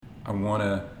I want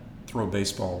to throw a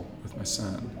baseball with my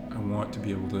son. I want to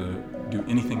be able to do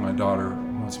anything my daughter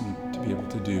wants me to be able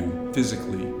to do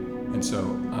physically. And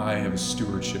so I have a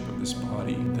stewardship of this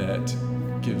body that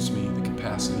gives me the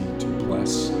capacity to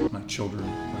bless my children,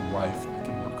 my wife. I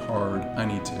can work hard. I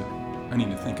need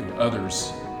to think of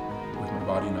others with my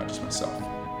body, not just myself.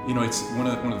 It's one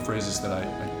of the phrases that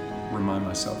I remind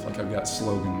myself, like I've got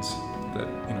slogans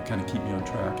that kind of keep me on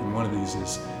track. And one of these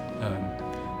is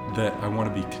that I want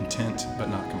to be content but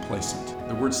not complacent.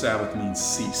 The word Sabbath means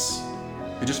cease.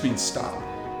 It just means stop.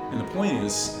 And the point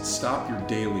is, stop your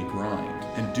daily grind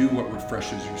and do what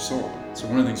refreshes your soul. So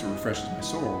one of the things that refreshes my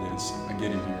soul is I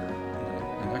get in here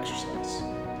and exercise.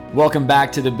 Welcome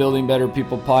back to the Building Better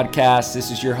People podcast.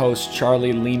 This is your host,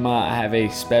 Charlie Lima. I have a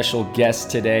special guest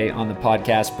today on the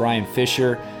podcast, Brian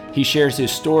Fisher. He shares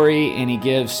his story and he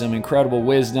gives some incredible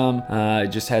wisdom.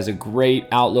 Just has a great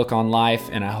outlook on life,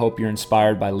 and I hope you're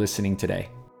inspired by listening today.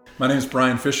 My name is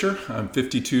Brian Fisher. I'm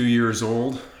 52 years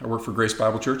old. I work for Grace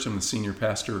Bible Church. I'm the senior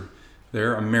pastor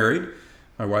there. I'm married.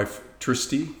 My wife,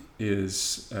 Tristy,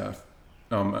 is...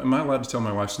 am I allowed to tell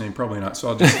my wife's name? Probably not. So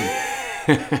I'll just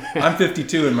I'm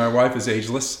 52 and my wife is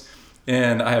ageless.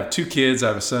 And I have two kids. I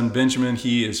have a son, Benjamin.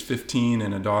 He is 15,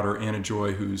 and a daughter, Anna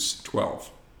Joy, who's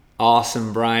 12.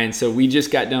 Awesome, Brian. So we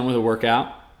just got done with a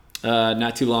workout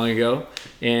not too long ago,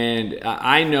 and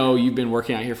I know you've been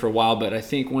working out here for a while, but I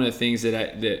think one of the things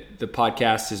that the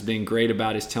podcast has been great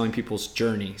about is telling people's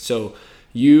journey. So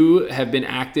you have been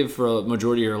active for a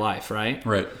majority of your life, right?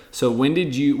 Right. So when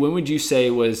would you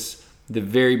say was the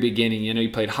very beginning?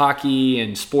 You played hockey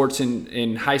and sports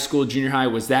in high school, junior high.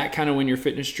 Was that kind of when your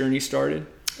fitness journey started?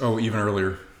 Oh, even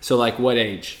earlier. So like what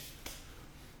age?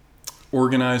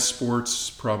 Organized sports,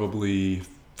 probably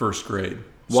first grade.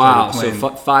 Wow, so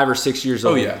 5 or 6 years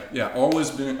old. Oh yeah. I've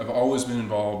always been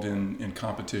involved in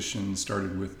competition.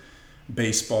 Started with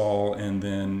baseball and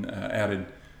then added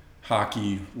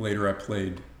hockey. Later I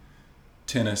played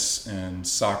tennis and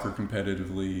soccer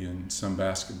competitively and some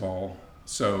basketball.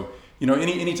 So,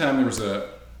 anytime there was a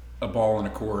ball in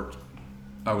a court,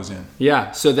 I was in.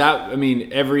 Yeah, so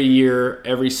every year,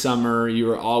 every summer, you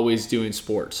were always doing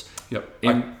sports. Yep.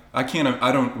 I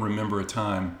don't remember a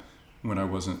time when I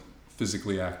wasn't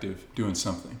physically active doing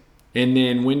something. And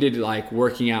then when did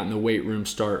working out in the weight room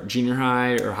start? Junior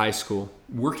high or high school?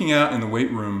 Working out in the weight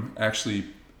room, actually,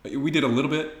 we did a little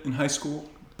bit in high school,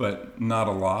 but not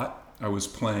a lot. I was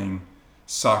playing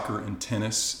soccer and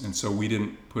tennis, and so we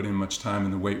didn't put in much time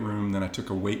in the weight room. Then I took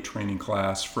a weight training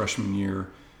class freshman year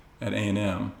at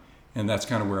A&M, and that's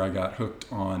kind of where I got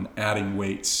hooked on adding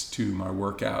weights to my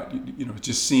workout.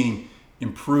 Just seeing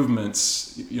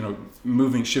improvements,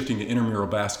 shifting to intramural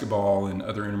basketball and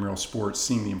other intramural sports,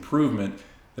 seeing the improvement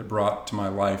that brought to my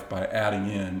life by adding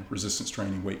in resistance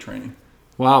training, weight training.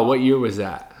 Wow, what year was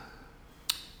that?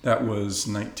 That was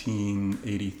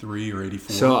 1983 or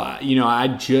 84. So, I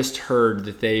just heard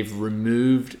that they've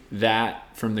removed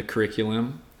that from the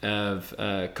curriculum of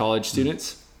college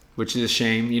students, which is a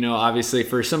shame. Obviously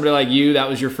for somebody like you, that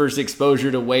was your first exposure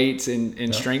to weights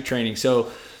and strength training.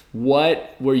 So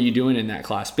what were you doing in that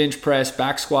class? Bench press,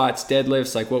 back squats,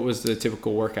 deadlifts? What was the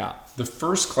typical workout? The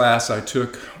first class I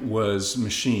took was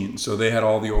machines. So they had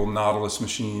all the old Nautilus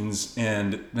machines,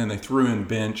 and then they threw in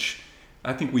bench.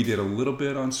 I think we did a little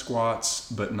bit on squats,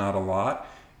 but not a lot.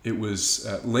 It was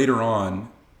later on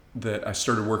that I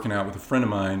started working out with a friend of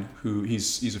mine who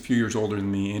he's a few years older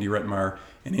than me, Andy Rettenmeyer,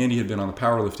 and Andy had been on the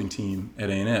powerlifting team at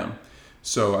A&M.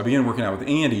 So I began working out with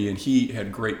Andy, and he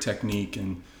had great technique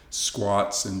and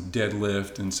squats and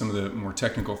deadlift and some of the more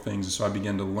technical things. And so I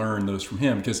began to learn those from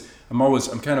him because I'm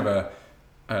kind of a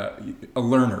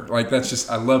learner.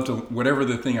 I love to, whatever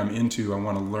the thing I'm into, I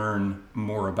want to learn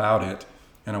more about it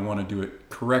and I want to do it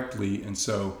correctly. And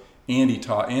so Andy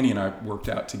and I worked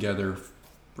out together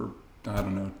for,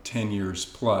 10 years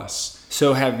plus.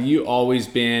 So have you always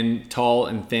been tall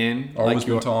and thin? Always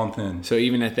been tall and thin. So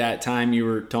even at that time you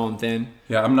were tall and thin?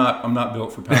 Yeah, I'm not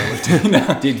built for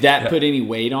powerlifting. Did that put any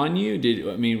weight on you? Did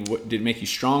it make you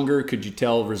stronger? Could you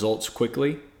tell results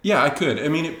quickly? Yeah, I could.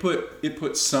 It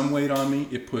put some weight on me.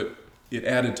 It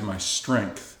added to my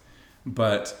strength.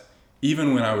 But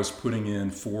even when I was putting in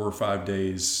 4 or 5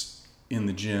 days in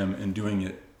the gym and doing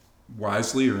it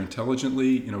wisely or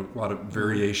intelligently, a lot of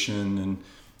variation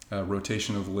and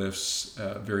rotation of lifts,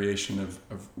 variation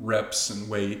of reps and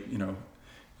weight,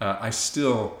 I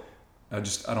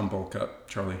don't bulk up,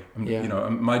 Charlie.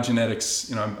 My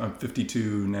genetics, I'm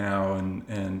 52 now,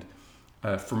 and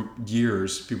for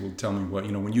years people would tell me,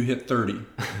 when you hit 30,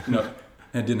 that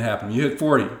didn't happen. You hit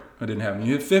 40, that didn't happen.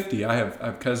 You hit 50. I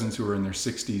have cousins who are in their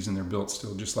 60s and they're built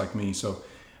still just like me. So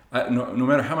no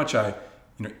matter how much I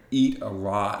eat a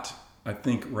lot. I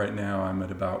think right now I'm at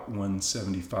about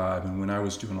 175. And when I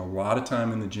was doing a lot of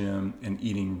time in the gym and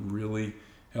eating really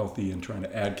healthy and trying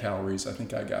to add calories, I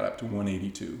think I got up to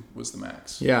 182 was the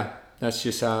max. Yeah, that's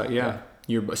just how,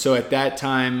 So at that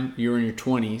time, you were in your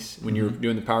 20s when you were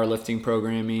doing the powerlifting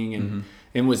programming.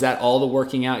 And was that all the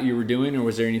working out you were doing, or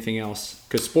was there anything else?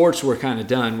 Because sports were kind of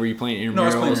done. Were you playing intramurals? No, I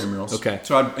was playing intramurals. Okay.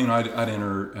 So I'd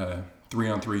enter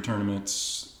 3-on-3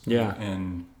 tournaments,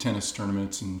 and tennis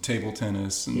tournaments and table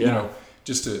tennis, and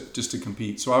just to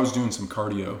compete. So I was doing some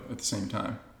cardio at the same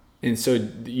time. And so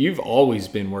you've always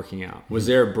been working out. Was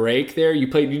there a break there? You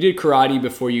did karate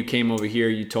before you came over here.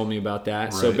 You told me about that.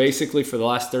 Right. So basically for the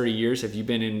last 30 years, have you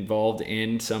been involved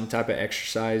in some type of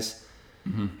exercise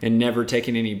and never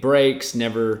taken any breaks?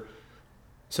 Never.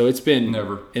 So it's been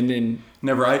never. And then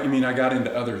never. I got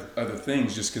into other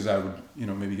things just because I would,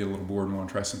 maybe get a little bored and want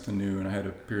to try something new. And I had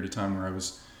a period of time where I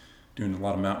was doing a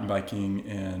lot of mountain biking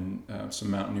and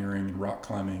some mountaineering and rock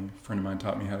climbing. A friend of mine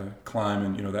taught me how to climb,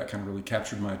 and that kind of really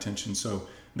captured my attention. So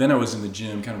then I was in the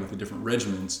gym kind of with the different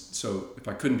regimens. So if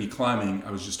I couldn't be climbing,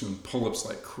 I was just doing pull-ups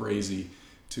like crazy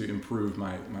to improve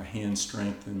my hand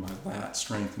strength and my lat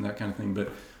strength and that kind of thing. But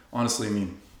honestly,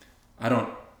 I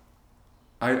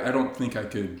don't think I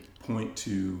could point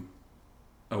to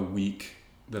a week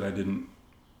that I didn't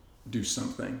do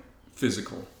something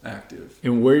physical, active.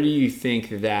 And where do you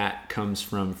think that comes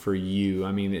from for you?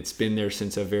 It's been there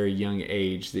since a very young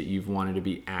age that you've wanted to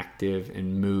be active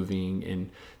and moving, and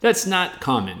that's not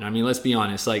common. Let's be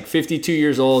honest, like 52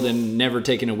 years old and never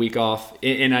taken a week off.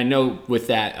 And I know with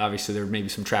that, obviously there may be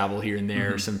some travel here and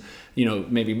there, some,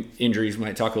 maybe injuries. We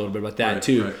might talk a little bit about that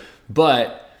too. Right.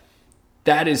 But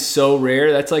that is so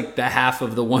rare. That's like the half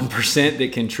of the 1%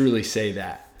 that can truly say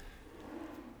that.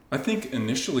 I think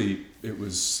initially it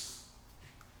was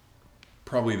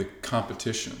probably the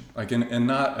competition, and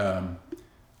not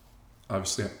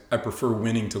obviously I prefer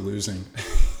winning to losing.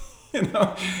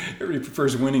 Everybody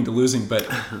prefers winning to losing, but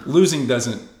losing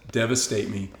doesn't devastate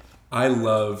me. I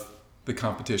love the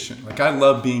competition. I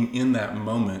love being in that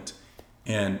moment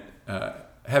and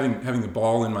having the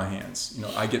ball in my hands.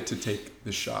 I get to take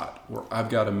the shot, or I've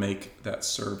got to make that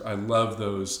serve. I love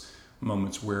those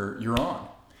moments where you're on,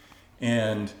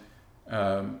 and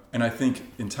I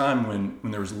think in time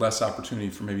when there was less opportunity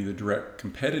for maybe the direct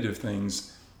competitive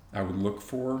things, I would look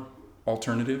for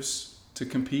alternatives to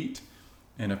compete.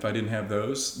 And if I didn't have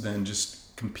those, then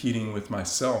just competing with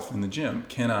myself in the gym.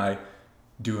 Can I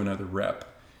do another rep?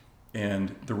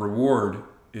 And the reward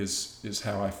is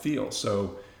how I feel.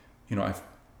 So,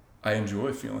 I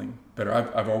enjoy feeling better.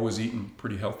 I've always eaten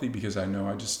pretty healthy because I know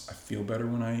I feel better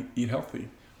when I eat healthy.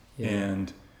 Yeah.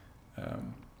 And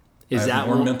I have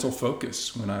more mental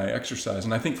focus when I exercise.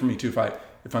 And I think for me too,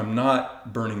 if I'm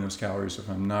not burning those calories, if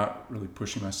I'm not really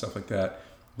pushing myself like that,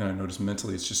 then I notice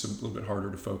mentally it's just a little bit harder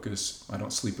to focus. I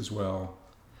don't sleep as well.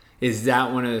 Is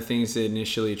that one of the things that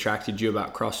initially attracted you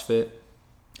about CrossFit?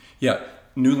 Yeah,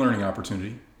 new learning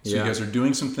opportunity. So you guys are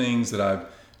doing some things that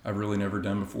I've really never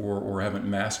done before or haven't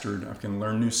mastered. I can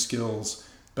learn new skills,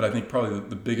 but I think probably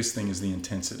the biggest thing is the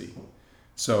intensity.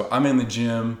 So I'm in the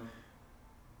gym,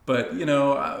 but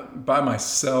by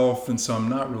myself, and so I'm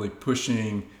not really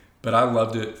pushing, but I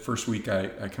loved it. First week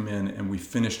I come in and we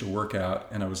finished a workout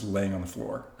and I was laying on the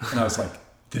floor and I was like,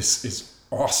 this is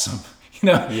awesome.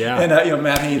 Yeah. And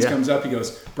Matt Haynes comes up, he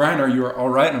goes, Brian, are you all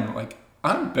right? And I'm like,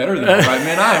 I'm better than that, right?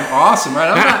 Man, I am awesome,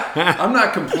 right? I'm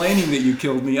not complaining that you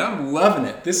killed me. I'm loving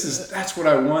it. That's what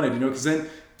I wanted, because then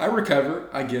I recover,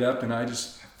 I get up, and I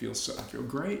feel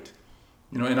great,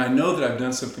 and I know that I've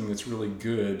done something that's really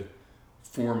good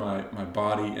for my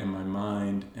body and my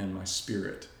mind and my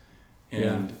spirit,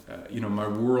 and my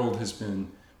world has been.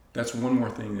 That's one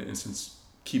more thing that, in a sense,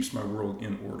 keeps my world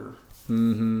in order.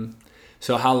 Mm-hmm.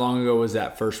 So, how long ago was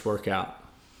that first workout?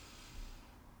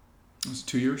 It was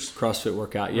 2 years. CrossFit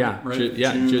workout, yeah. Right?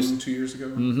 Just 2 years ago.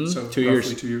 Mm-hmm. So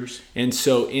roughly 2 years. And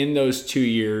so in those 2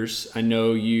 years, I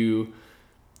know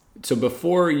so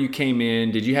before you came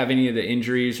in, did you have any of the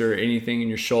injuries or anything in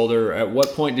your shoulder? At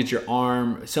what point did your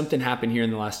arm, something happen here in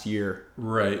the last year?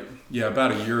 Right. Yeah,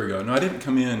 about a year ago. No, I didn't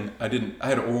come in. I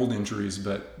had old injuries,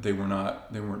 but they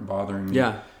weren't bothering me.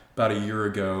 Yeah. About a year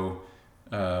ago,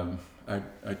 I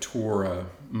tore a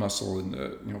muscle in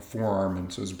the forearm,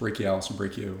 and so it was brachialis and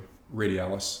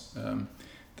brachioradialis,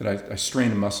 that I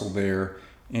strained a muscle there,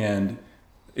 and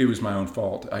it was my own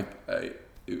fault.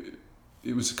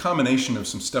 It was a combination of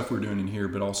some stuff we were doing in here,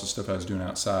 but also stuff I was doing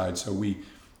outside. So we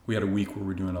had a week where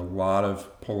we're doing a lot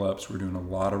of pull-ups, we're doing a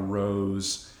lot of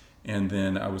rows, and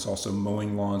then I was also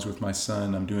mowing lawns with my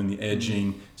son. I'm doing the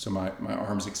edging, so my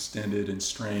arms extended and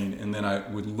strained, and then I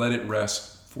would let it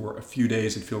rest for a few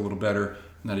days, it'd feel a little better,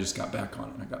 and then I just got back on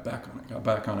it, and I got back on it, got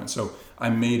back on it. So I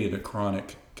made it a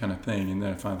chronic kind of thing, and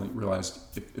then I finally realized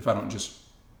if I don't just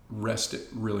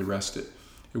really rest it,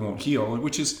 it won't heal,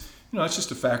 which is, it's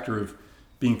just a factor of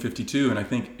being 52. And I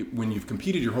think when you've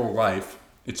competed your whole life,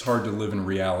 it's hard to live in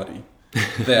reality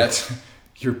that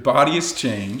your body has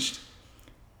changed,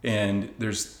 and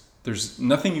there's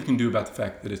nothing you can do about the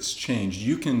fact that it's changed.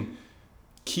 You can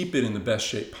keep it in the best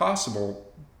shape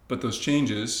possible, but those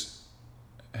changes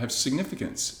have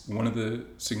significance. One of the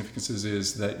significances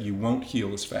is that you won't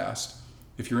heal as fast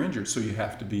if you're injured. So you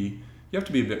have to be a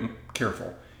bit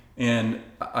careful. And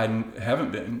I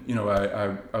haven't been.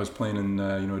 I was playing in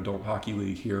adult hockey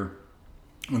league here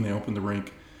when they opened the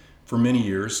rink for many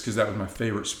years, because that was my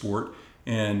favorite sport.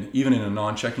 And even in a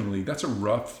non-checking league, that's a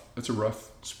rough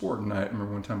sport. And I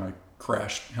remember one time I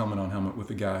crashed helmet on helmet with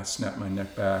a guy, snapped my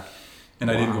neck back,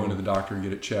 and I didn't go into the doctor and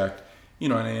get it checked.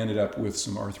 And I ended up with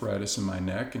some arthritis in my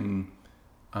neck, and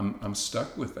I'm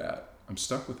stuck with that. I'm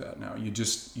stuck with that now.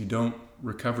 You don't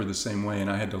recover the same way. And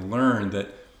I had to learn that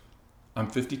I'm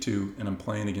 52 and I'm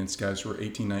playing against guys who are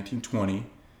 18, 19, 20.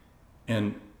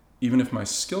 And even if my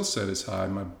skill set is high,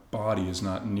 my body is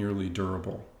not nearly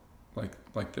durable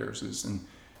like theirs is. And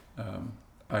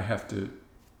I have to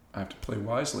play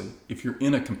wisely. If you're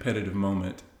in a competitive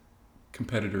moment,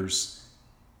 competitors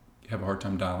have a hard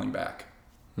time dialing back.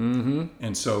 Mm-hmm.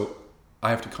 And so I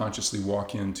have to consciously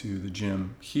walk into the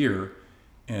gym here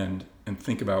and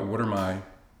think about, what are my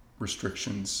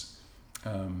restrictions?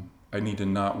 I need to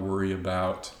not worry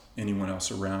about anyone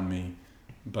else around me,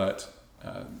 but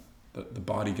the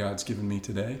body God's given me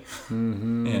today,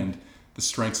 mm-hmm. and the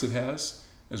strengths it has,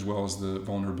 as well as the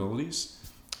vulnerabilities.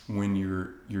 When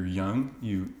you're young,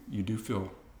 you do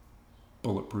feel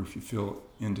bulletproof. You feel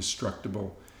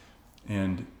indestructible,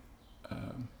 and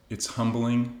it's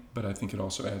humbling. But I think it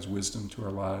also adds wisdom to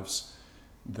our lives,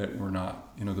 that we're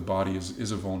not. The body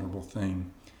is a vulnerable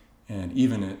thing, and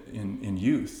even in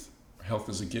youth, health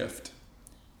is a gift,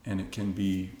 and it can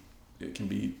be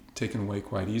taken away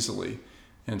quite easily.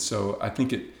 And so I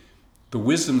think the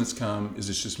wisdom that's come is,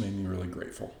 it's just made me really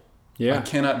grateful. Yeah. I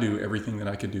cannot do everything that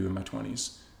I could do in my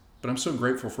 20s, but I'm so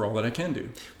grateful for all that I can do.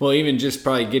 Well, even just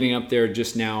probably getting up there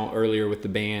just now earlier with the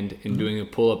band and mm-hmm. doing a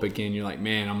pull-up again, you're like,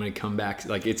 man, I'm going to come back.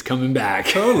 Like, it's coming back.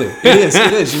 Totally. It is,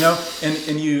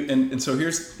 and so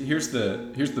here's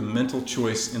the mental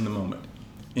choice in the moment.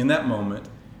 In that moment,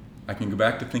 I can go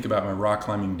back to think about my rock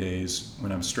climbing days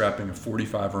when I'm strapping a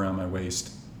 45 around my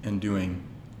waist and doing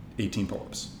 18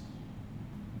 pull-ups.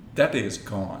 That day is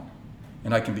gone.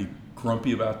 And I can be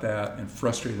grumpy about that and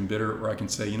frustrated and bitter, or I can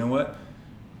say, you know what?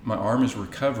 My arm is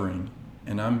recovering,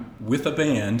 and I'm with a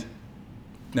band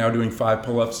now doing 5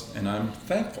 pull-ups, and I'm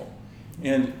thankful.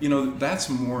 And, that's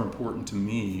more important to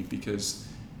me, because,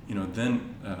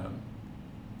 then,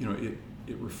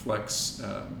 it reflects,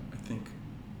 I think,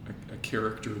 a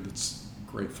character that's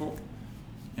grateful.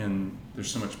 And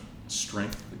there's so much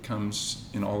strength that comes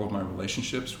in all of my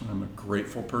relationships when I'm a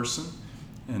grateful person.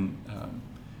 And,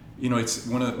 it's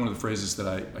one of the phrases that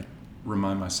I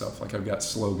remind myself, like, I've got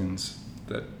slogans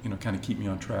that, kind of keep me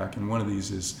on track. And one of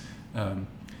these is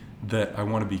that I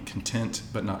want to be content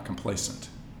but not complacent.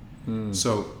 Mm.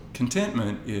 So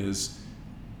contentment is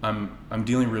I'm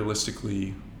dealing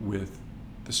realistically with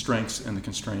the strengths and the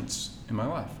constraints in my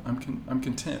life. I'm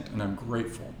content, and I'm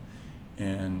grateful,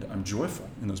 and I'm joyful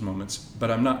in those moments, but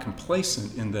I'm not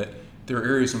complacent in that there are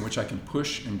areas in which I can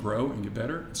push and grow and get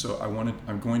better. So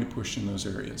I'm going to push in those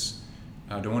areas.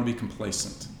 I don't want to be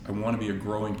complacent. I want to be a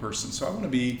growing person. So I want to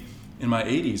be in my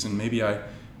 80s, and maybe I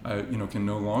can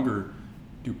no longer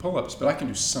do pull-ups, but I can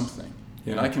do something.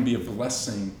 Yeah. And I can be a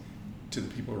blessing to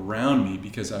the people around me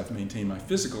because I've maintained my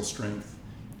physical strength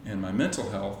and my mental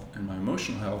health and my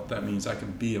emotional health. That means I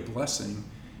can be a blessing.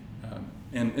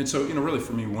 And so, really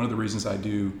for me, one of the reasons I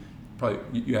do, probably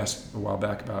you asked a while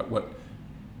back about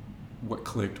what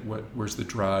clicked, where's the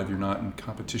drive? You're not in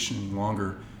competition any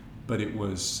longer, but it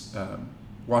was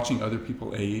watching other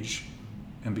people age,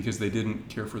 and because they didn't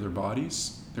care for their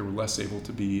bodies, they were less able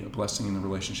to be a blessing in the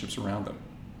relationships around them.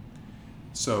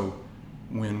 So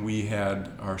when we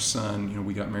had our son,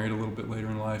 we got married a little bit later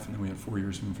in life, and then we had 4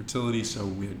 years of infertility, so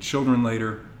we had children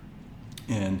later,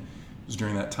 and it was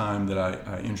during that time that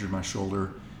I injured my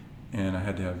shoulder, and I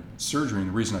had to have surgery. And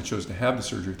the reason I chose to have the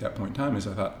surgery at that point in time is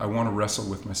I thought, I want to wrestle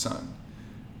with my son.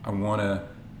 I want to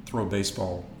throw a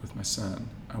baseball with my son.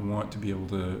 I want to be able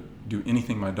to do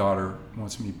anything my daughter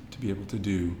wants me to be able to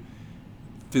do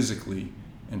physically.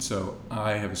 And so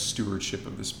I have a stewardship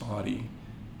of this body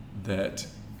that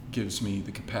gives me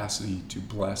the capacity to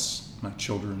bless my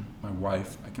children, my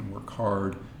wife. I can work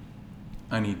hard.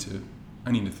 I need to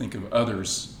I need to think of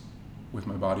others with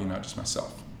my body, not just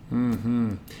myself.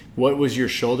 Mm-hmm. What was your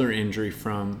shoulder injury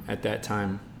from at that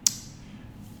time?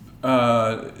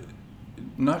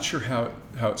 Not sure how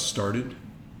it started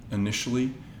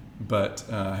initially, but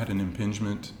I had an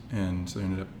impingement, and so I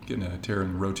ended up getting a tear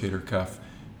in the rotator cuff.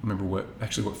 I remember what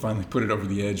finally put it over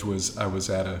the edge was I was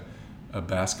at a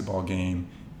basketball game,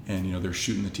 and they're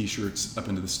shooting the t-shirts up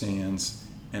into the stands,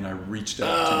 and I reached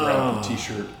up to grab the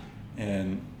t-shirt,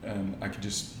 and I could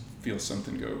just feel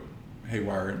something go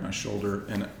haywire in my shoulder,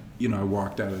 and I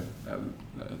walked out of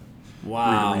the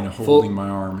arena holding my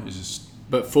arm. It's just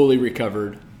but fully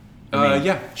recovered.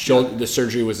 Yeah. The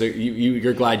surgery was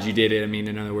you're glad you did it. I mean,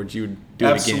 in other words, you would do it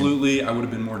again. Absolutely. I would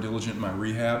have been more diligent in my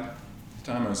rehab. At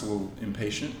the time I was a little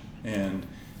impatient, and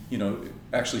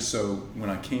actually, so when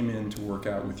I came in to work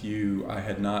out with you, I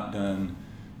had not done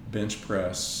bench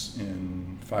press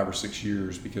in 5 or 6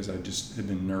 years because I just had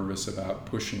been nervous about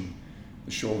pushing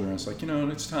the shoulder. And I was like,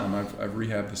 it's time. I've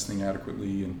rehabbed this thing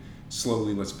adequately, and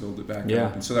slowly let's build it back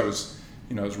up. And so that was,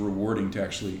 it was rewarding to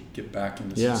actually get back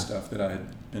into some stuff that I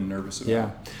had been nervous about.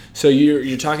 Yeah. So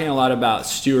you're talking a lot about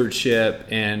stewardship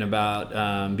and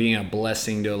about being a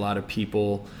blessing to a lot of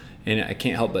people. And I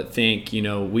can't help but think,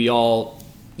 we all,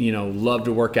 love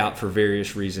to work out for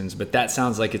various reasons, but that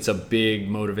sounds like it's a big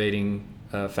motivating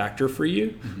factor for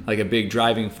you, like a big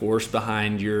driving force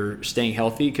behind your staying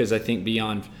healthy. Because I think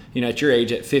beyond, at your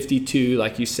age, at 52,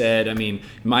 like you said, I mean,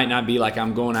 it might not be like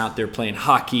I'm going out there playing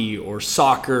hockey or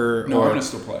soccer. No, I'm going to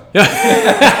still play.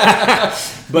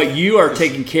 But you are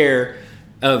taking care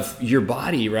of your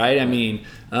body, right? I mean,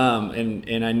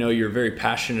 and I know you're very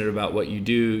passionate about what you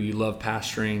do. You love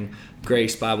pastoring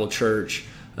Grace Bible Church.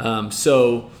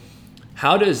 So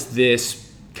how does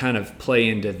this kind of play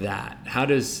into that? How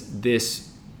does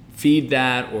this feed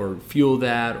that or fuel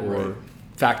that or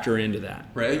factor into that?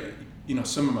 Right.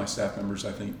 Some of my staff members,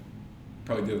 I think,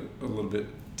 probably get a little bit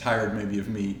tired maybe of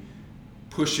me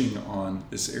pushing on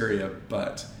this area,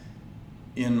 but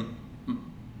in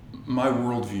my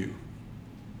worldview,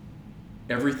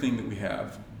 everything that we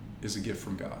have is a gift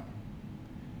from God.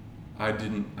 I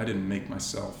didn't make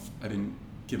myself. I didn't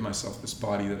give myself this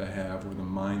body that I have, or the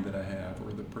mind that I have,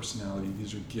 or the personality.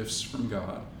 These are gifts from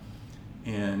God,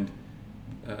 and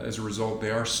as a result,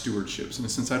 they are stewardships. In a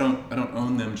sense, I don't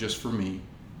own them just for me.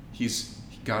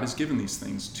 God has given these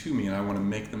things to me, and I want to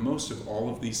make the most of all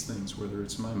of these things, whether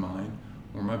it's my mind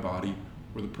or my body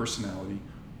or the personality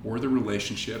or the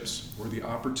relationships or the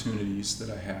opportunities that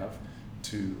I have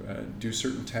to do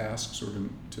certain tasks or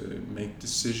to make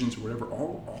decisions or whatever.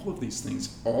 All of these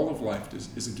things, all of life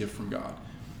is a gift from God.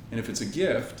 And if it's a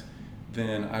gift,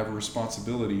 then I have a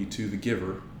responsibility to the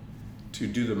giver to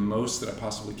do the most that I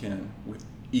possibly can with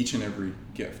each and every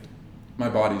gift. My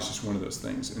body is just one of those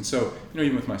things. And so,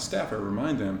 even with my staff, I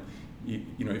remind them,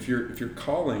 if your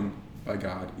calling by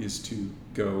God is to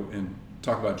go and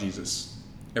talk about Jesus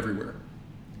everywhere,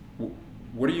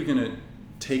 what are you going to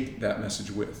take that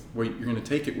message with? Well, you're going to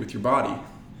take it with your body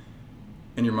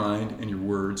and your mind and your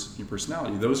words and your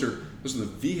personality. Those are the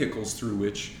vehicles through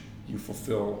which you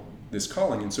fulfill this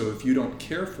calling. And so if you don't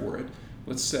care for it,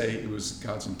 let's say it was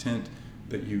God's intent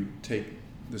that you take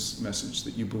this message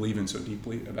that you believe in so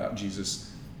deeply about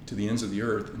Jesus to the ends of the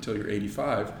earth until you're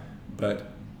 85,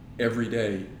 but every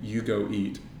day you go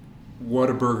eat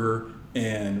Whataburger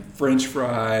and French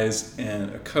fries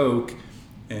and a Coke,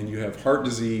 and you have heart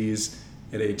disease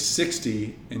at age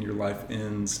 60, and your life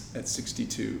ends at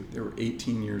 62. There were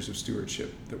 18 years of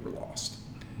stewardship that were lost.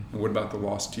 And what about the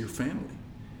loss to your family,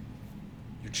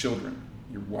 your children,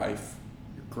 your wife,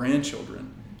 your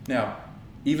grandchildren? Now,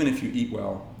 even if you eat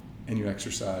well and you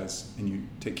exercise and you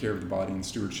take care of the body and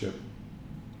stewardship,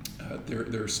 there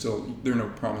are no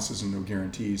promises and no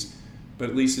guarantees, but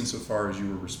at least insofar as you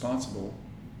were responsible,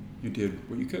 you did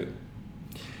what you could.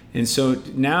 And so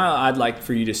now I'd like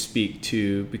for you to speak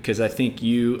to, because I think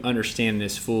you understand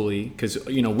this fully, because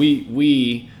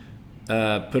we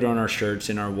put on our shirts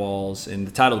and our walls, and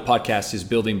the title of the podcast is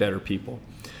Building Better People.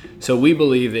 So we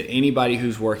believe that anybody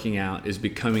who's working out is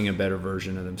becoming a better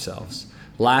version of themselves.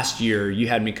 Last year, you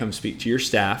had me come speak to your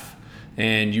staff,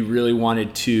 and you really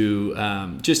wanted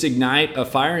to just ignite a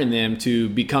fire in them to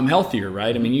become healthier,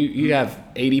 right? I mean, you have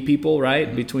 80 people,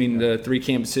 right, between the 3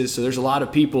 campuses. So there's a lot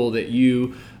of people that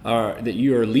you are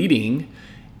leading,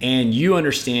 and you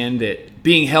understand that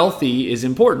being healthy is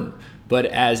important. But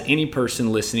as any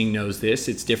person listening knows this,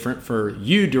 it's different for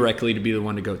you directly to be the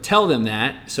one to go tell them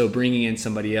that. So bringing in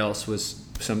somebody else was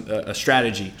a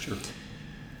strategy. Sure.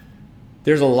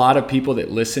 There's a lot of people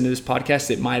that listen to this podcast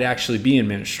that might actually be in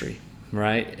ministry,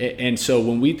 right? And so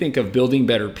when we think of building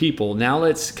better people, now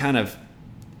let's kind of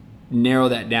narrow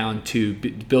that down to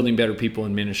building better people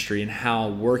in ministry and how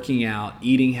working out,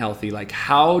 eating healthy, like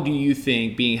how do you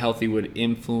think being healthy would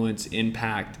influence,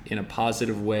 impact in a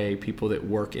positive way people that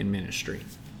work in ministry?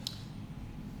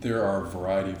 There are a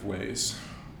variety of ways.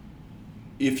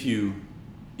 If you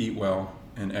eat well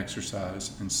and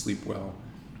exercise and sleep well,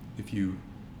 if you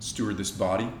steward this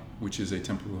body, which is a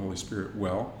temple of the Holy Spirit,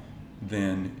 well,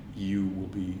 then you will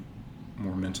be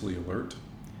more mentally alert.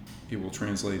 It will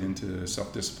translate into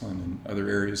self-discipline in other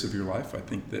areas of your life. I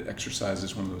think that exercise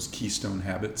is one of those keystone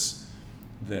habits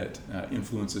that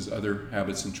influences other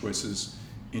habits and choices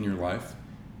in your life.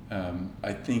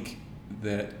 I think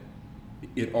that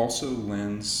it also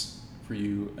lends for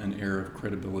you an air of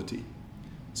credibility.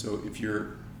 So if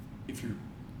you're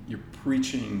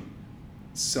preaching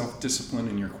self-discipline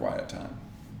in your quiet time,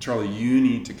 Charlie, you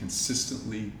need to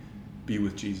consistently be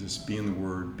with Jesus, be in the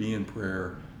Word, be in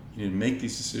prayer. You need to make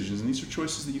these decisions, and these are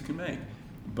choices that you can make.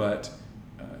 But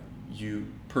you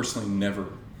personally never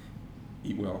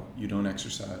eat well. You don't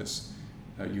exercise.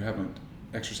 You haven't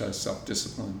exercised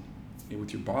self-discipline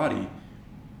with your body.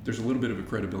 There's a little bit of a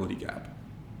credibility gap.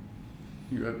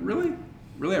 You're like,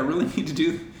 really? I really need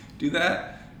to do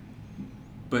that?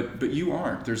 But you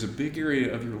aren't. There's a big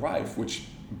area of your life, which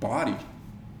body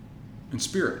and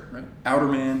spirit, right? Outer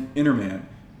man, inner man.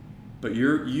 But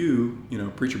you,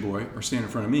 preacher boy, are standing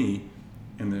in front of me,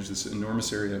 and there's this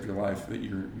enormous area of your life that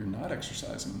you're not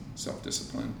exercising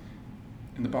self-discipline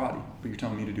in the body, but you're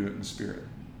telling me to do it in the spirit.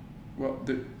 Well,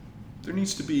 there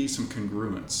needs to be some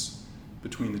congruence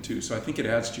between the two. So I think it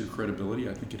adds to your credibility.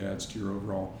 I think it adds to your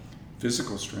overall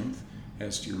physical strength,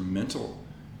 adds to your mental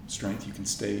strength. You can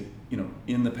stay,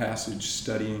 in the passage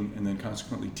studying and then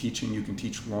consequently teaching. You can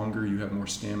teach longer. You have more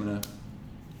stamina.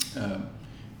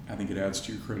 I think it adds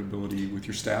to your credibility with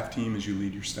your staff team as you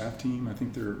lead your staff team. I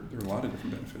think there are a lot of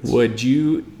different benefits. Would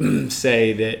you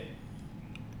say that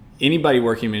anybody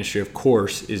working in ministry, of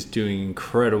course, is doing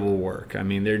incredible work? I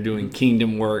mean, they're doing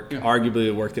kingdom work, arguably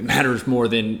the work that matters more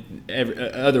than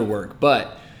other work.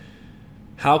 But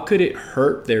how could it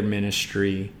hurt their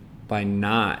ministry by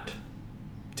not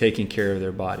taking care of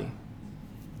their body?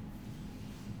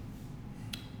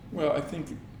 Well, I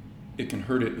think it can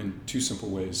hurt it in two simple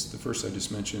ways. The first I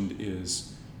just mentioned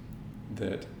is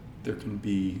that there can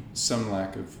be some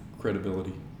lack of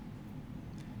credibility.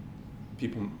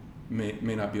 People may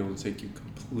not be able to take you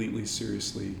completely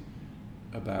seriously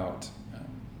about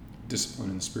discipline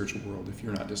in the spiritual world if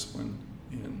you're not disciplined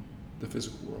in the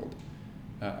physical world.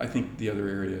 I think the other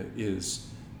area is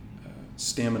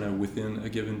stamina within a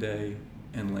given day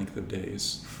and length of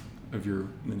days of your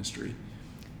ministry.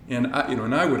 And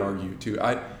I would argue too,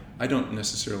 I don't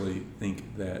necessarily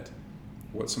think that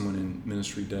what someone in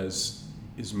ministry does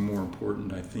is more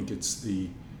important. I think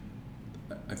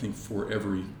for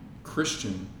every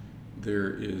Christian,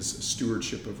 there is a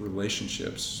stewardship of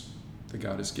relationships that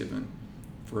God has given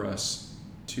for us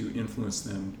to influence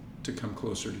them to come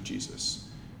closer to Jesus.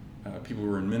 People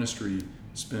who are in ministry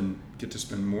get to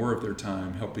spend more of their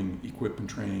time helping equip and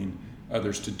train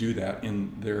others to do that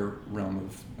in their realm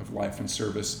of life and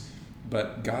service.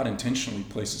 But God intentionally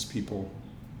places people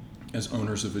as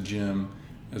owners of a gym,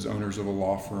 as owners of a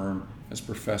law firm, as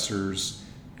professors,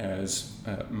 as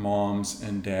moms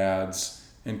and dads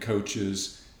and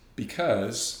coaches,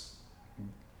 because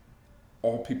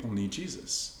all people need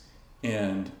Jesus.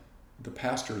 And the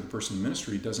pastor, the person in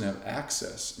ministry, doesn't have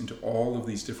access into all of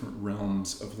these different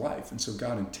realms of life. And so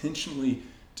God intentionally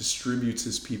distributes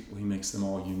his people. He makes them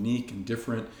all unique and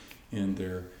different in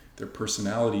their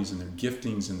personalities and their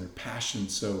giftings and their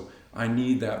passions. So I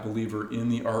need that believer in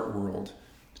the art world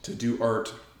to do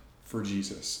art for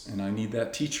Jesus. And I need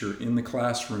that teacher in the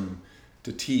classroom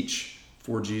to teach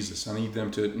for Jesus. I need them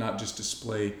to not just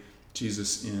display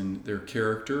Jesus in their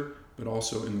character, but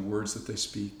also in the words that they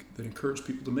speak that encourage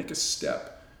people to make a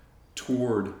step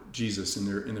toward Jesus in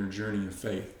their journey of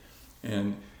faith.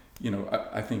 And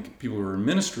I think people who are in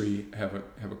ministry have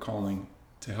a calling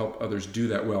to help others do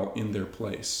that well in their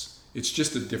place. It's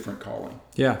just a different calling.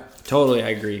 Yeah, totally. I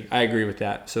agree with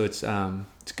that. So it's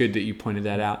good that you pointed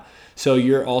that out. So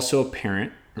you're also a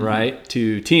parent, right,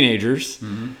 to teenagers.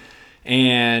 Mm-hmm.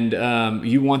 And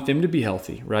you want them to be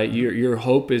healthy, right? Your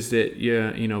hope is that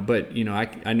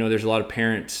I know there's a lot of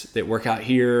parents that work out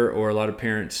here, or a lot of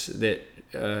parents that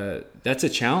that's a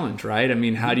challenge, right? I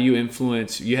mean, how do you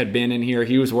influence? You had Ben in here;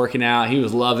 he was working out, he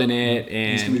was loving it,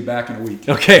 and he's gonna be back in a week.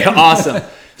 Okay, awesome.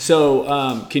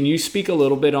 So, can you speak a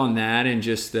little bit on that and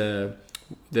just the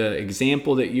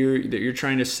example that you're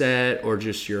trying to set, or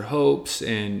just your hopes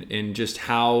and just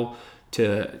how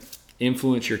to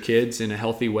influence your kids in a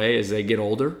healthy way as they get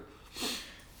older?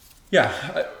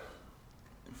 Yeah.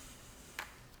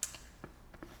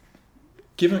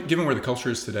 given where the culture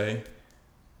is today,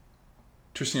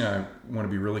 Tristan and I want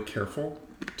to be really careful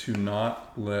to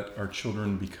not let our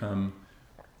children become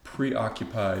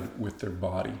preoccupied with their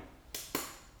body.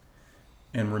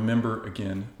 And remember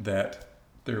again that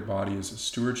their body is a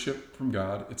stewardship from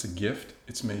God. It's a gift.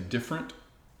 It's made different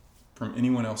from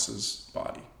anyone else's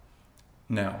body.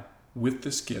 Now, with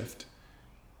this gift,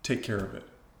 take care of it.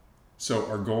 So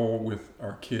our goal with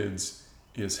our kids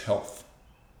is health,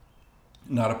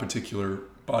 not a particular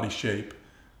body shape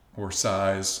or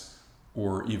size,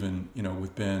 or even,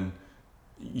 with Ben,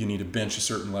 you need to bench a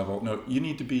certain level. No, you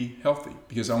need to be healthy,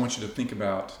 because I want you to think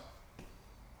about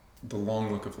the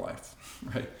long look of life,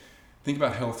 right? Think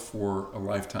about health for a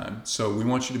lifetime. So we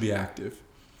want you to be active.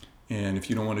 And if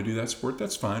you don't want to do that sport,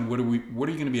 that's fine. What are you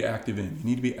going to be active in? You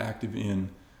need to be active in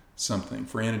something.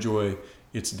 For Anna Joy,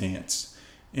 it's dance.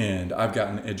 And I've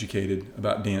gotten educated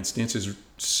about dance. Dance is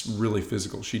really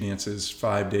physical. She dances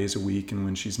 5 days a week, and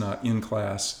when she's not in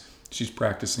class, she's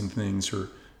practicing things.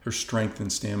 Her strength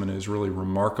and stamina is really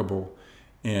remarkable.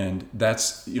 And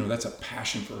that's a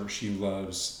passion for her. She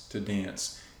loves to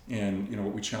dance. And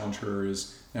what we challenge her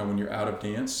is, now when you're out of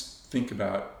dance, think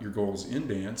about your goals in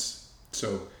dance.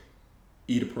 So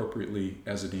eat appropriately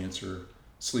as a dancer,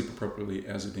 sleep appropriately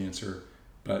as a dancer,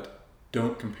 but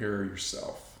don't compare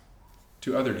yourself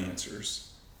to other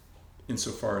dancers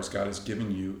insofar as God has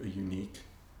given you a unique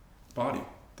body.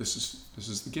 This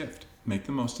is the gift. Make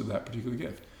the most of that particular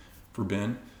gift. For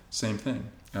Ben, same thing.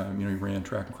 He ran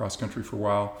track and cross country for a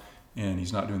while, and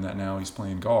he's not doing that now. He's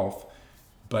playing golf,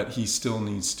 but he still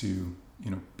needs to,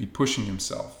 be pushing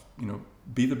himself.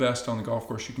 Be the best on the golf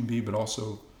course you can be, but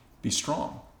also be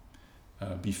strong,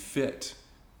 be fit.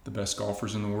 The best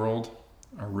golfers in the world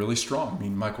are really strong. I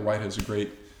mean, Michael Whitehead is a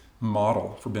great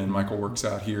model for Ben. Michael works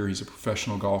out here. He's a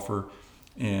professional golfer,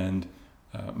 and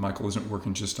Michael isn't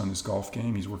working just on his golf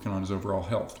game. He's working on his overall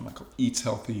health. Michael eats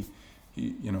healthy.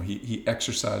 He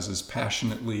exercises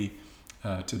passionately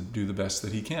to do the best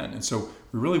that he can. And so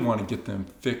we really want to get them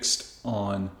fixed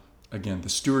on, again, the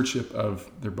stewardship of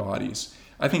their bodies.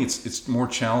 I think it's more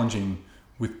challenging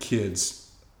with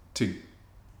kids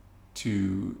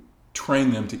to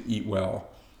train them to eat well.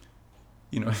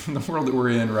 In the world that we're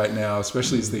in right now,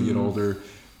 especially as they get older,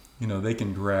 they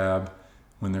can grab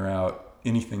when they're out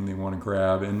anything they want to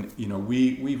grab. And,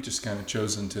 we've just kind of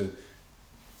chosen to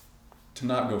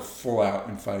not go full out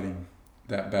in fighting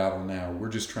that battle now. We're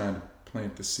just trying to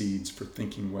plant the seeds for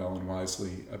thinking well and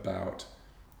wisely about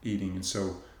eating. And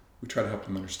so we try to help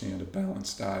them understand a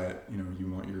balanced diet.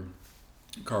 You want your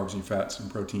carbs and your fats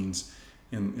and proteins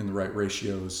in the right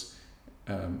ratios.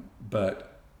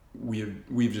 But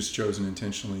we've just chosen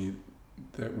intentionally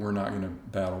that we're not going to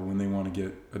battle when they want to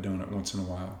get a donut once in a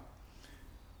while.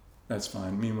 That's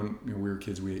fine. Me, when we were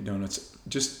kids, we ate donuts.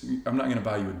 I'm not going to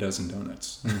buy you a dozen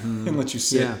donuts and let you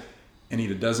sit and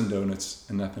eat a dozen donuts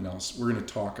and nothing else. We're going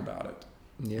to talk about it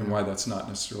and why that's not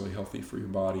necessarily healthy for your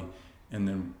body. And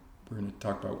then we're going to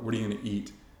talk about what are you going to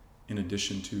eat in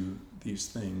addition to these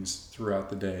things throughout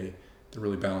the day to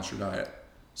really balance your diet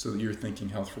so that you're thinking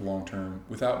health for long term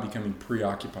without becoming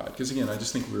preoccupied. Because again, I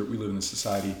just think we live in a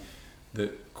society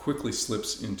that quickly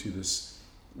slips into this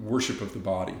worship of the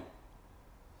body,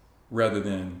 rather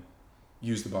than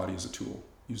use the body as a tool,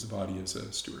 use the body as a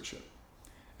stewardship.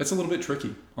 It's a little bit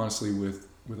tricky, honestly, with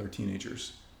our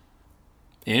teenagers.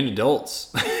 And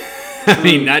adults. I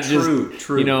mean, not just,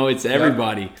 true. It's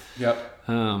everybody. Yep.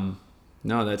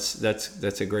 No,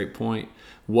 that's a great point.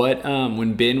 What,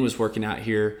 when Ben was working out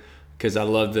here, because I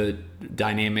love the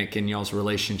dynamic in y'all's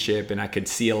relationship, and I could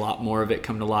see a lot more of it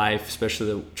come to life,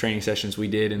 especially the training sessions we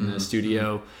did in the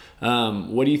studio.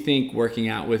 What do you think working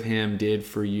out with him did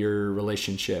for your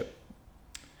relationship?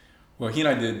 Well, he and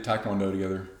I did Taekwondo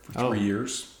together for 3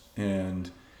 years.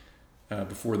 And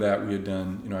before that, we had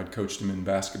done, I'd coached him in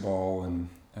basketball and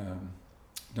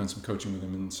done some coaching with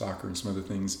him in soccer and some other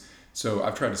things. So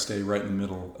I've tried to stay right in the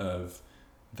middle of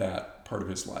that part of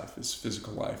his life, his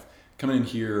physical life. Coming in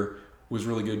here was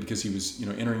really good because he was,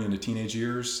 entering into teenage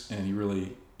years, and he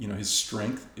really, his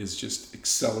strength is just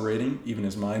accelerating, even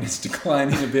as mine is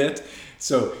declining a bit.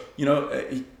 So,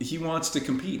 he wants to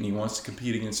compete, and he wants to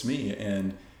compete against me.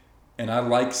 And I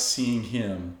like seeing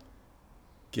him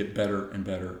get better and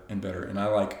better and better. And I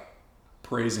like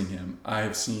praising him. I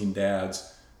have seen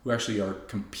dads who actually are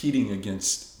competing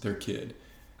against their kid.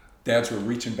 Dads who are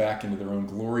reaching back into their own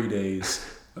glory days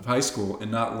of high school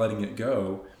and not letting it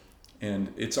go.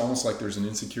 And it's almost like there's an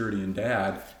insecurity in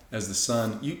dad as the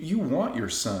son. You want your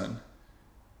son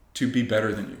to be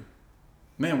better than you.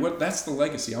 Man, that's the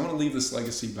legacy. I want to leave this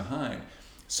legacy behind.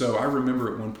 So I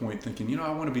remember at one point thinking,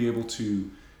 I want to be able to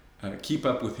keep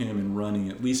up with him in running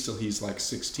at least till he's like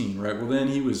 16, right? Well, then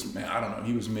he was, I don't know,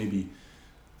 he was maybe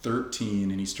 13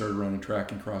 and he started running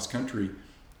track and cross country.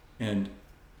 And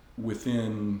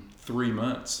within 3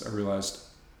 months, I realized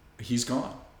he's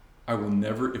gone. I will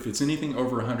never, if it's anything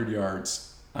over 100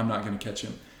 yards, I'm not going to catch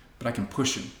him. But I can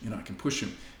push him. I can push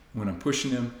him. When I'm pushing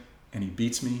him and he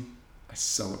beats me, I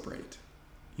celebrate.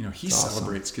 He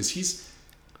celebrates because he's,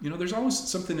 there's always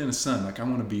something in a son. Like, I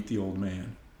want to beat the old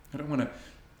man. I don't want to.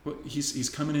 Well, he's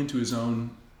coming into his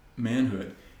own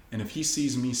manhood, and if he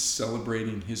sees me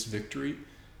celebrating his victory,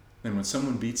 then when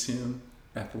someone beats him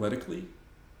athletically,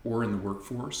 or in the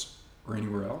workforce, or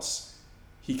anywhere else,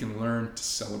 he can learn to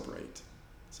celebrate.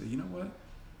 Say, you know what?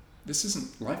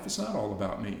 Life is not all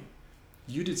about me.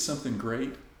 You did something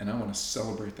great, and I want to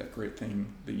celebrate that great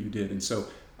thing that you did. And so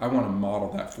I want to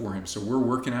model that for him. So we're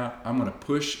working out. I'm going to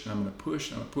push, and I'm going to push,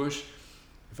 and I'm going to push.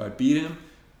 If I beat him,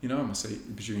 I'm going to say,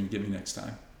 but you're going to get me next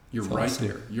time. You're That's right awesome.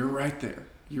 there. You're right there.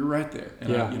 You're right there. And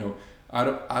Yeah. I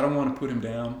don't want to put him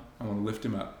down. I want to lift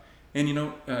him up. And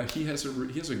he has a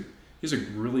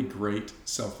really great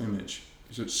self-image.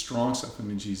 He's a strong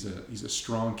self-image. He's a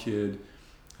strong kid.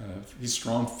 He's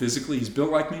strong physically. He's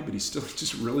built like me, but he's still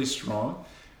just really strong.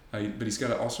 But he's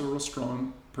got also a real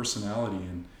strong personality,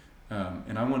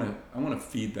 and I want to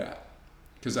feed that,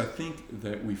 because I think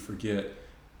that we forget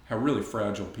how really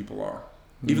fragile people are.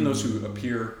 Even those who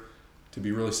appear to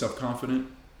be really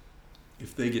self-confident,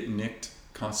 if they get nicked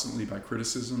constantly by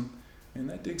criticism, and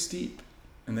that digs deep.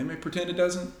 And they may pretend it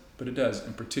doesn't, but it does,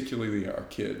 and particularly our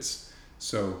kids.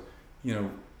 So,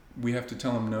 we have to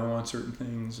tell them no on certain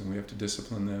things, and we have to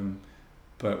discipline them,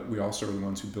 but we also are the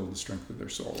ones who build the strength of their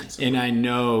soul. And I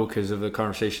know, because of the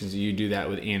conversations, you do that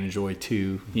with Anna Joy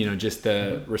too. Just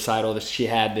the recital that she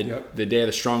had the day of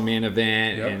the strongman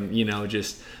event,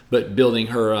 and but building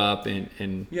her up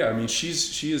and yeah,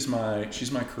 she's my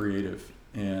creative,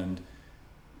 and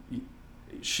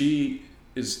she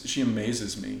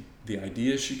amazes me. The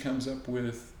ideas she comes up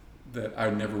with that I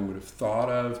never would have thought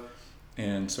of,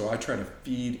 and so I try to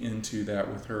feed into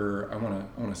that with her. I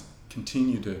want to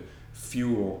continue to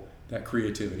fuel that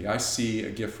creativity. I see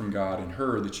a gift from God in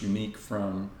her that's unique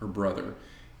from her brother,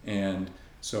 and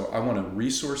so I want to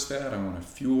resource that. I want to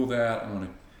fuel that. I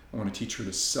want to teach her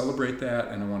to celebrate that,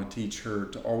 and I want to teach her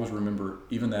to always remember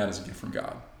even that is a gift from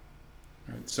God.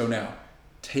 Right? So now,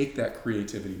 take that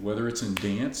creativity, whether it's in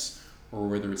dance or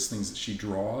whether it's things that she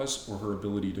draws, or her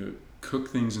ability to cook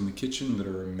things in the kitchen that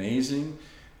are amazing.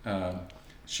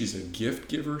 She's a gift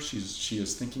giver. She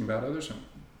is thinking about others.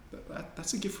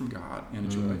 That's a gift from God, Anna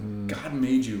Joy. Mm-hmm. God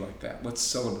made you like that. Let's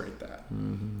celebrate that.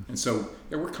 Mm-hmm. And so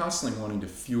we're constantly wanting to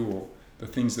fuel the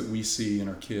things that we see in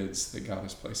our kids that God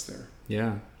has placed there.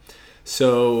 Yeah.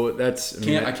 So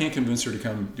I can't convince her to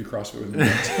come do CrossFit with me.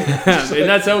 And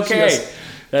that's okay.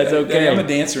 That's okay. I'm a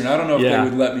dancer, and I don't know if they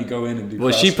would let me go in and do CrossFit.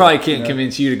 Well, she probably can't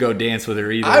convince you to go dance with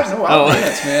her either. I'll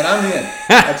dance, man. I'm in.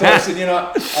 I told her, I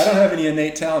said, I don't have any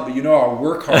innate talent, but I'll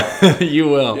work hard. You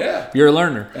will. Yeah. You're a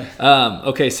learner.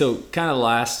 Okay, so kind of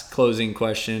last closing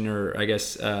question, or I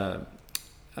guess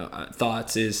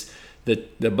thoughts, is the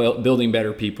building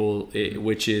better people,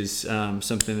 which is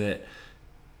something that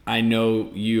I know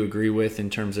you agree with in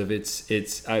terms of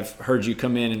it's. I've heard you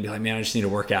come in and be like, man, I just need to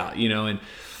work out,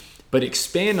 But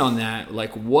expand on that.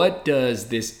 Like, what does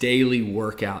this daily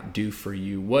workout do for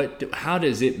you? How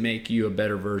does it make you a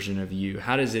better version of you?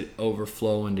 How does it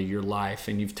overflow into your life?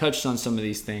 And you've touched on some of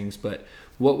these things, but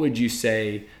what would you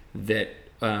say that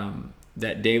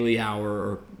that daily hour,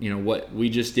 or what we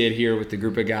just did here with the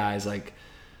group of guys, like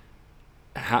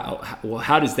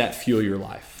how does that fuel your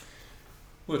life?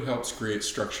 Well, it helps create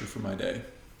structure for my day.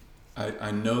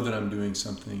 I know that I'm doing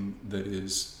something that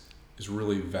is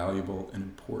really valuable and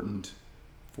important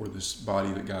for this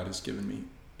body that God has given me,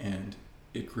 and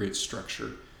it creates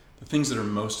structure. The things that are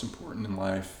most important in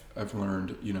life, I've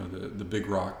learned, the big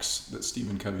rocks that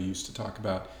Stephen Covey used to talk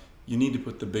about, you need to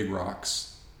put the big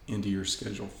rocks into your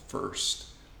schedule first.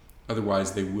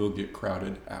 Otherwise, they will get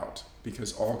crowded out,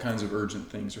 because all kinds of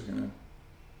urgent things are going to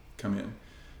come in.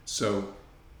 So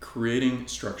creating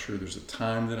structure, there's a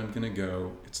time that I'm going to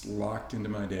go, it's locked into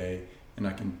my day, and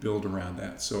I can build around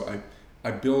that. So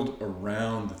I build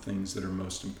around the things that are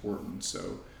most important.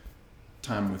 So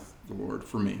time with the Lord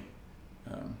for me,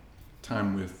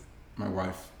 time with my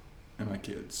wife and my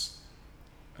kids,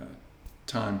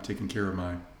 time taking care of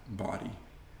my body.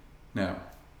 Now,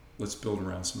 let's build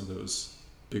around some of those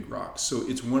big rocks. So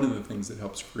it's one of the things that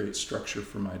helps create structure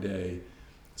for my day,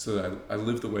 so that I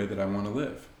live the way that I want to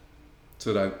live,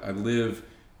 so that I live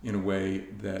in a way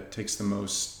that takes the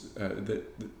most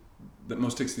that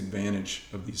most takes the advantage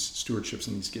of these stewardships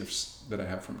and these gifts that I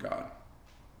have from God.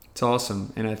 It's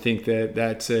awesome. And I think that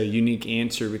that's a unique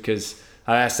answer, because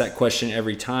I ask that question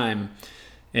every time.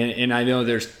 And I know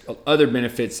there's other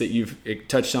benefits that you've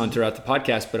touched on throughout the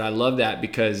podcast, but I love that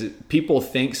because people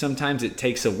think sometimes it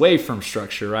takes away from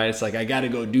structure, right? It's like, I got to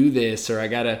go do this, or I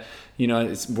got to,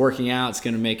 it's working out. It's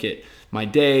going to make it my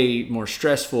day more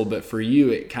stressful. But for you,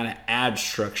 it kind of adds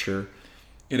structure.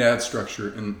 It adds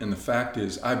structure. And the fact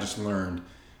is, I've just learned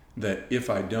that if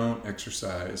I don't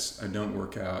exercise, I don't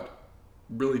work out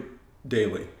really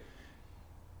daily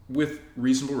with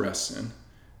reasonable rests in,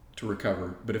 to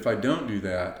recover. But if I don't do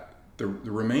that, the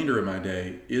remainder of my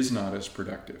day is not as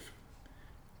productive.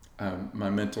 My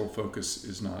mental focus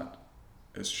is not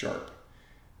as sharp.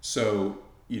 So,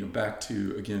 back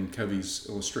to, again, Covey's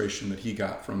illustration that he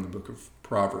got from the book of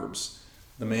Proverbs,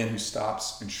 the man who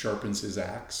stops and sharpens his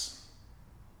axe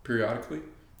periodically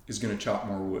is going to chop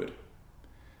more wood.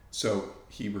 So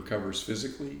he recovers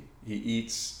physically, he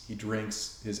eats, he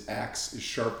drinks, his axe is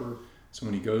sharper. So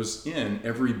when he goes in,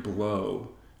 every blow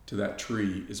to that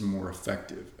tree is more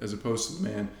effective, as opposed to the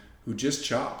man who just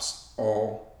chops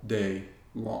all day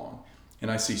long. And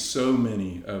I see so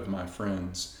many of my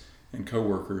friends and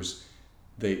coworkers,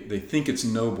 they think it's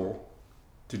noble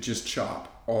to just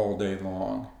chop all day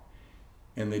long.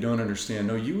 And they don't understand,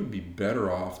 no, you would be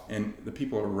better off, and the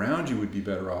people around you would be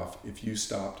better off if you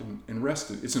stopped and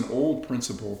rested. It's an old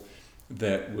principle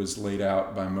that was laid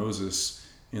out by Moses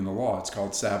in the law. It's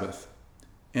called Sabbath.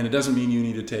 And it doesn't mean you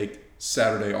need to take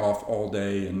Saturday off all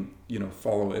day and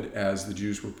follow it as the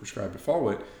Jews were prescribed to follow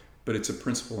it, but it's a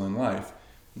principle in life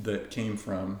that came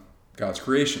from God's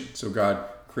creation. So God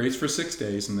creates for 6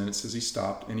 days, and then it says he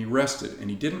stopped and he rested. And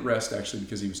he didn't rest actually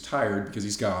because he was tired, because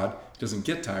he's God. He doesn't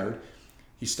get tired.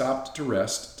 He stopped to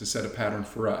rest to set a pattern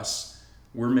for us.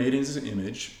 We're made in his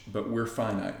image, but we're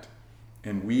finite.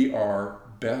 And we are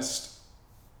best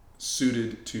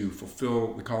suited to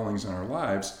fulfill the callings in our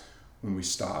lives when we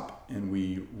stop and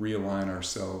we realign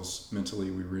ourselves mentally,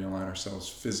 we realign ourselves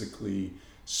physically,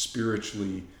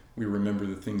 spiritually. We remember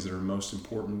the things that are most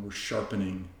important. We're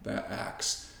sharpening that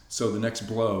axe. So the next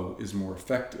blow is more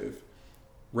effective,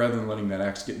 rather than letting that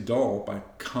axe get dull by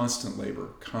constant labor,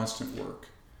 constant work.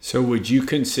 So would you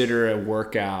consider a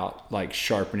workout like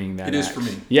sharpening that axe? It is for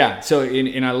me. Yeah. So,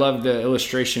 and I love the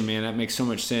illustration, man. That makes so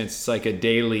much sense. It's like a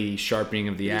daily sharpening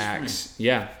of the axe.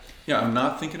 Yeah. Yeah, I'm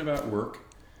not thinking about work.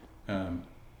 And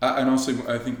also,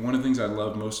 I think one of the things I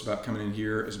love most about coming in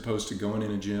here, as opposed to going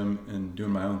in a gym and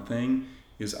doing my own thing,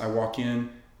 is I walk in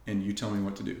and you tell me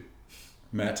what to do.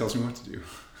 Matt tells me what to do.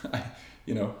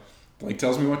 Blake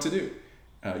tells me what to do.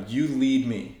 You lead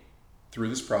me through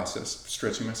this process of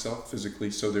stretching myself physically.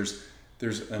 So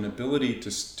there's an ability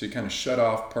to kind of shut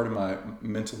off part of my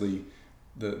mentally,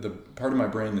 the part of my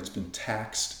brain that's been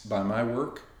taxed by my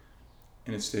work,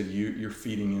 and instead you're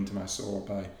feeding into my soul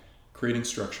by creating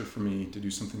structure for me to do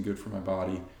something good for my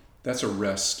body. That's a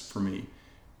rest for me.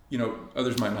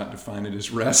 Others might not define it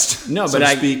as rest, no, so to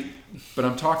speak, but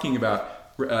I'm talking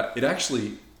about it.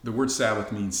 Actually, the word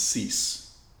Sabbath means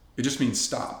cease. It just means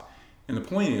stop. And the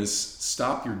point is,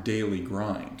 stop your daily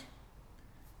grind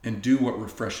and do what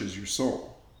refreshes your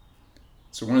soul.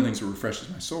 So one of the things that refreshes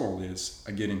my soul is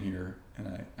I get in here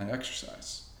and I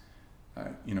exercise.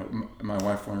 My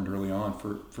wife learned early on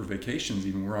for vacations,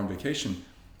 even when we're on vacation,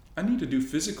 I need to do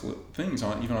physical things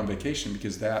even on vacation,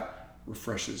 because that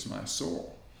refreshes my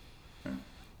soul. Right?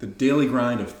 The daily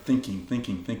grind of thinking.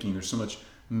 There's so much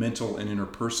mental and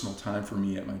interpersonal time for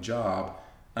me at my job.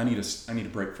 I need a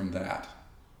break from that.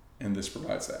 And this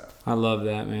provides that. I love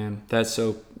that, man. That's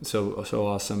so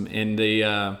awesome. And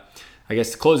I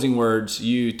guess the closing words,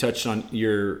 you touched on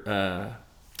your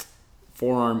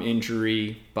forearm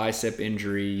injury, bicep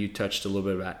injury. You touched a little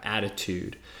bit about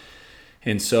attitude.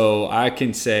 And so I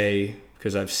can say,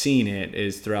 because I've seen it,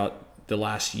 is throughout the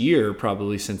last year,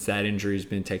 probably since that injury has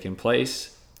been taking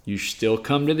place, you still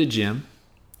come to the gym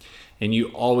and you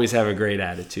always have a great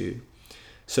attitude.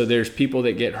 So there's people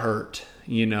that get hurt,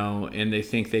 and they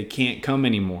think they can't come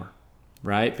anymore,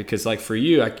 right? Because like for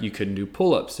you, you couldn't do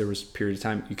pull-ups. There was a period of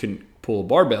time you couldn't pull a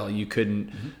barbell. You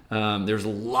couldn't, there's a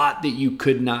lot that you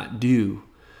could not do.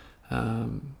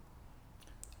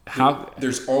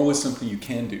 There's always something you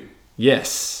can do.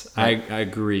 Yes, I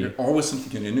agree. There's always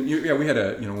something you can do. Yeah, we had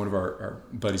one of our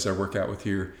buddies I work out with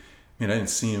here. I didn't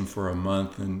see him for a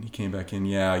month, and he came back in.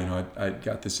 Yeah, I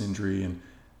got this injury, and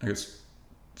I goes,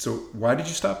 so why did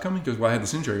you stop coming? He goes, well, I had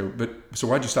this injury. But so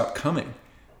why'd you stop coming?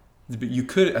 But you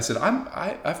could. I said,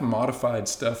 I've modified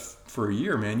stuff for a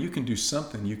year, man. You can do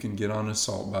something. You can get on an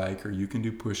assault bike, or you can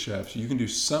do push-ups. You can do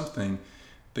something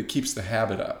that keeps the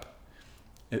habit up,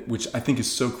 which I think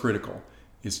is so critical,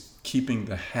 is keeping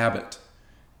the habit.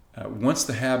 once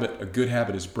a good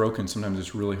habit is broken, sometimes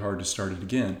it's really hard to start it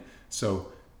again.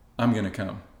 So I'm going to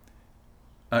come.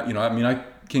 I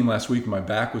came last week and my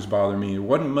back was bothering me. There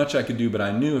wasn't much I could do, but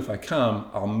I knew if I come,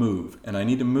 I'll move. And I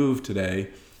need to move today.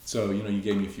 So, you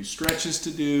gave me a few stretches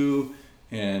to do,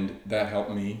 and that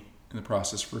helped me in the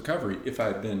process of recovery. If I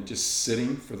had been just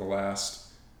sitting for the last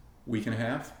week and a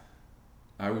half,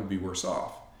 I would be worse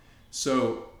off.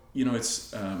 So,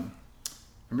 I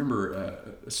remember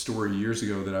a story years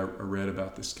ago that I read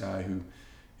about this guy who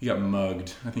he got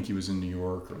mugged. I think he was in New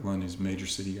York or London's major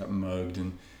city, got mugged,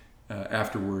 and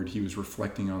afterward he was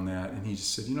reflecting on that, and he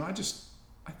just said,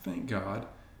 I thank God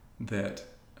that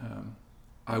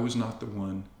I was not the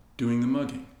one doing the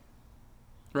mugging,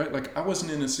 right? Like, I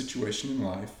wasn't in a situation in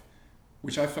life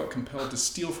which I felt compelled to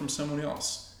steal from someone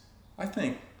else. I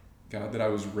thank God that I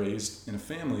was raised in a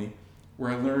family where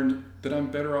I learned that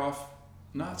I'm better off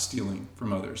not stealing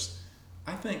from others.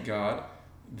 I thank God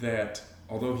that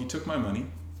although he took my money,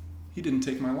 he didn't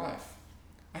take my life.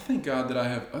 I thank God that I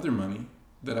have other money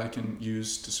that I can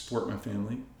use to support my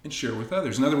family and share with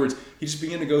others. In other words, he just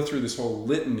began to go through this whole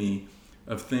litany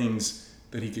of things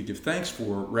that he could give thanks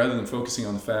for, rather than focusing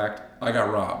on the fact, I got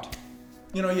robbed.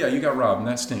 You got robbed, and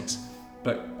that stinks.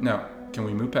 But now, can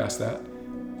we move past that?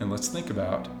 And let's think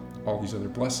about all these other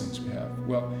blessings we have.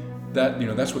 Well,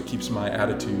 that's what keeps my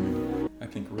attitude, I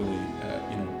think, really,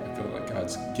 I feel like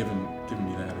God's given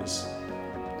me that, is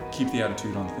keep the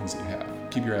attitude on the things that you have.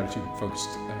 Keep your attitude focused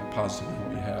positively on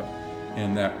what you have.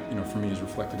 And that, for me, is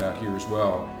reflected out here as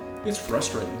well. It's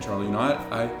frustrating, Charlie.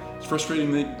 It's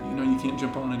frustrating that, you can't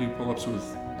jump on and do pull-ups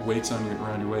with weights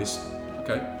around your waist.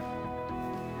 Okay.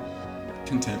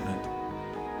 Contentment.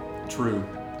 True.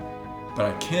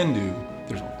 But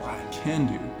there's a lot I can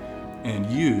do.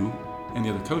 And you and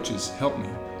the other coaches help me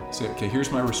say, okay,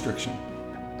 here's my restriction.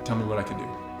 Tell me what I can do.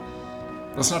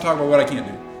 Let's not talk about what I can't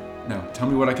do. No, tell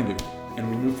me what I can do. And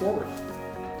we move forward.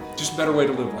 Just a better way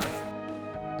to live life.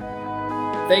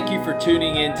 Thank you for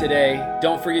tuning in today.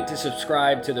 Don't forget to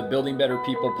subscribe to the Building Better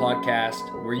People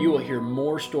podcast, where you will hear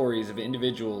more stories of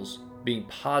individuals being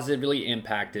positively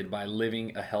impacted by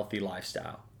living a healthy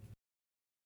lifestyle.